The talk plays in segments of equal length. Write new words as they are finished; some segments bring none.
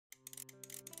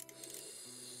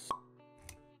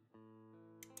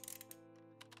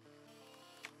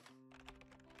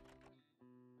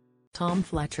Tom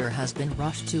Fletcher has been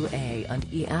rushed to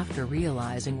A&E after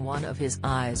realizing one of his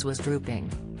eyes was drooping.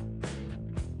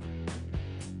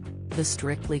 The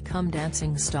Strictly Come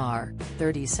Dancing star,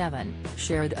 37,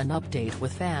 shared an update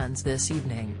with fans this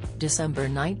evening, December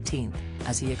 19,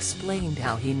 as he explained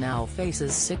how he now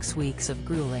faces 6 weeks of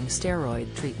grueling steroid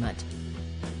treatment.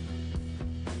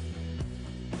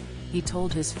 He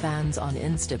told his fans on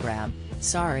Instagram,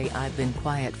 "Sorry I've been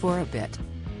quiet for a bit.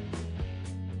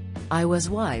 I was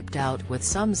wiped out with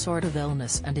some sort of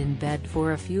illness and in bed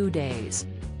for a few days.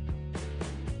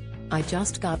 I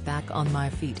just got back on my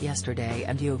feet yesterday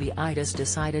and uveitis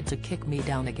decided to kick me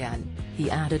down again," he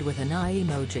added with an eye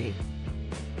emoji.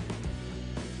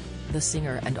 The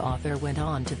singer and author went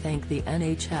on to thank the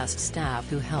NHS staff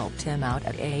who helped him out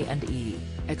at A&E,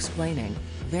 explaining,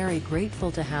 "Very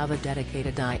grateful to have a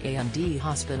dedicated eye&E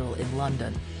hospital in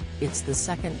London. It's the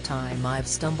second time I've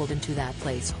stumbled into that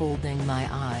place holding my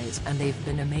eyes and they've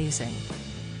been amazing."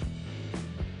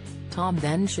 Tom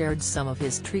then shared some of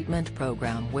his treatment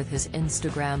program with his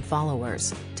Instagram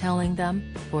followers, telling them,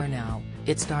 "For now,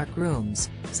 it's dark rooms,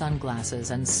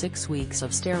 sunglasses and 6 weeks of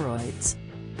steroids.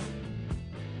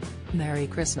 Merry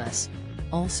Christmas.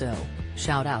 Also,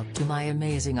 shout out to my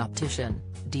amazing optician,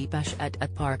 Deepesh at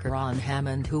Parker on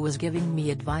Hammond, who was giving me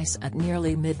advice at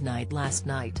nearly midnight last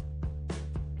night."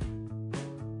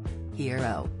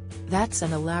 Hero. "That's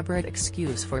an elaborate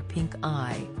excuse for pink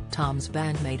eye," Tom's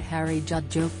bandmate Harry Judd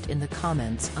joked in the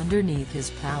comments underneath his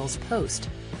pal's post.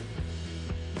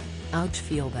 "Ouch,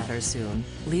 feel better soon,"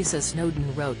 Lisa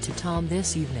Snowden wrote to Tom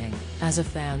this evening, as a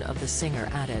fan of the singer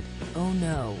added, "Oh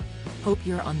no. Hope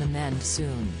you're on the mend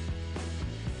soon."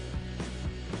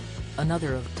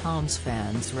 Another of Tom's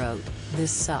fans wrote,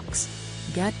 "This sucks.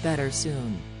 Get better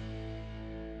soon.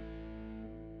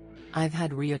 I've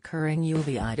had reoccurring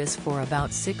uveitis for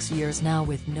about 6 years now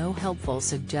with no helpful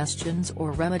suggestions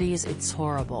or remedies. It's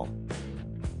horrible.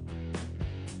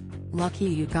 Lucky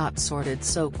you got sorted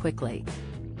so quickly."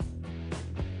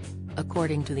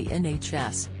 According to the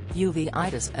NHS,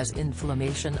 uveitis is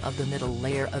inflammation of the middle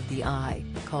layer of the eye,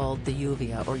 called the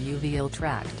uvea or uveal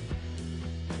tract.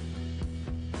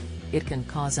 It can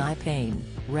cause eye pain,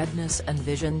 redness and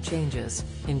vision changes,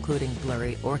 including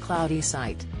blurry or cloudy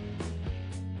sight.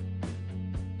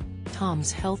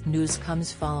 Tom's health news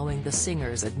comes following the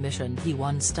singer's admission he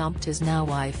once stumped his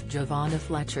now-wife Giovanna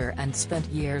Fletcher and spent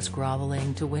years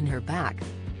groveling to win her back.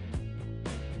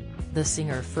 The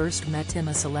singer first met him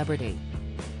a celebrity.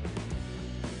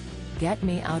 "Get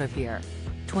me out of here."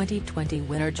 2020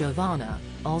 winner Giovanna,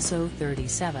 also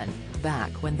 37,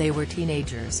 back when they were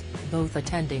teenagers, both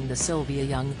attending the Sylvia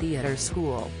Young Theatre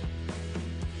School.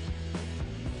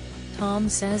 Tom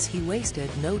says he wasted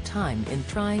no time in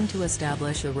trying to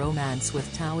establish a romance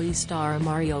with TOWIE star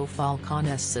Mario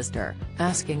Falcone's sister,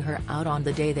 asking her out on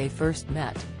the day they first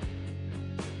met.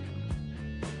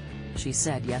 "She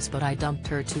said yes, but I dumped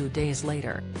her 2 days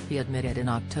later," he admitted in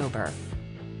October.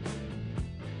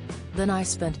 "Then I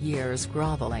spent years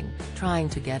groveling, trying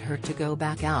to get her to go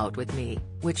back out with me,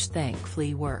 which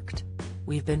thankfully worked.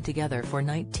 We've been together for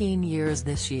 19 years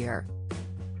this year,"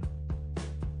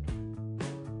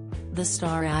 the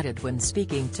star added when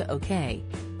speaking to OK!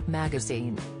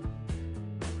 magazine.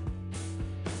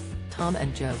 Tom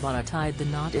and Giovanna tied the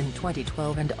knot in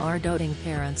 2012 and are doting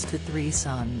parents to 3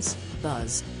 sons,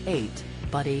 Buzz, 8,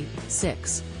 Buddy,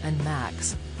 6, and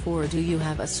Max, 4. Do you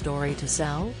have a story to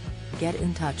sell? Get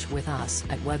in touch with us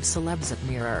at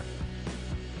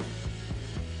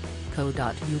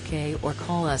webcelebs@mirror.co.uk or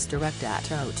call us direct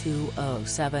at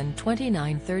 0207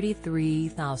 29 33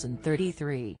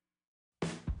 033.